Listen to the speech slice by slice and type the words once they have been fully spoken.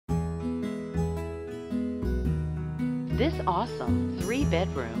This awesome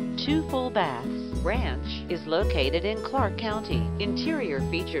 3-bedroom, 2 full baths ranch is located in Clark County. Interior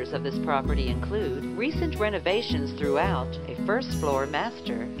features of this property include recent renovations throughout, a first-floor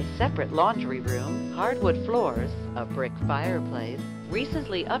master, a separate laundry room, hardwood floors, a brick fireplace,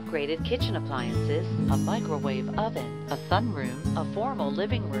 recently upgraded kitchen appliances, a microwave oven, a sunroom, a formal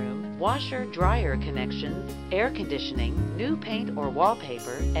living room, washer-dryer connections, air conditioning, new paint or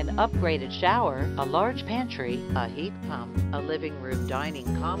wallpaper, an upgraded shower, a large pantry, a heat pump, a living room dining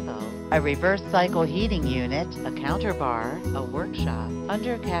combo, a reverse cycle heating unit, a counter bar, a workshop,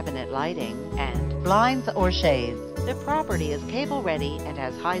 under cabinet lighting, and blinds or shades. The property is cable ready and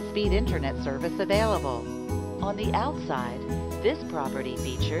has high-speed internet service available. On the outside, this property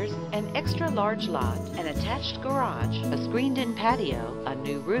features an extra large lot, an attached garage, a screened-in patio, a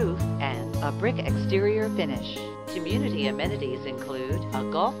new roof, and a brick exterior finish. Community amenities include a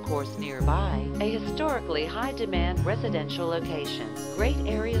golf course nearby, a historically high-demand residential location, great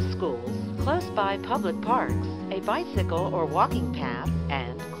area schools, close by public parks, a bicycle or walking path,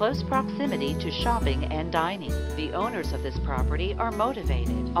 and close proximity to shopping and dining. The owners of this property are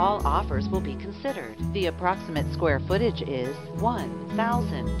motivated. All offers will be considered. The approximate square footage is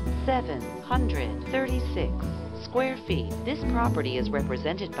 1,736 square feet. This property is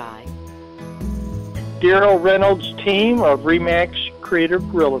represented by Daryl Reynolds' team of RE/MAX Creative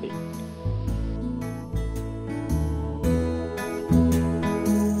Realty.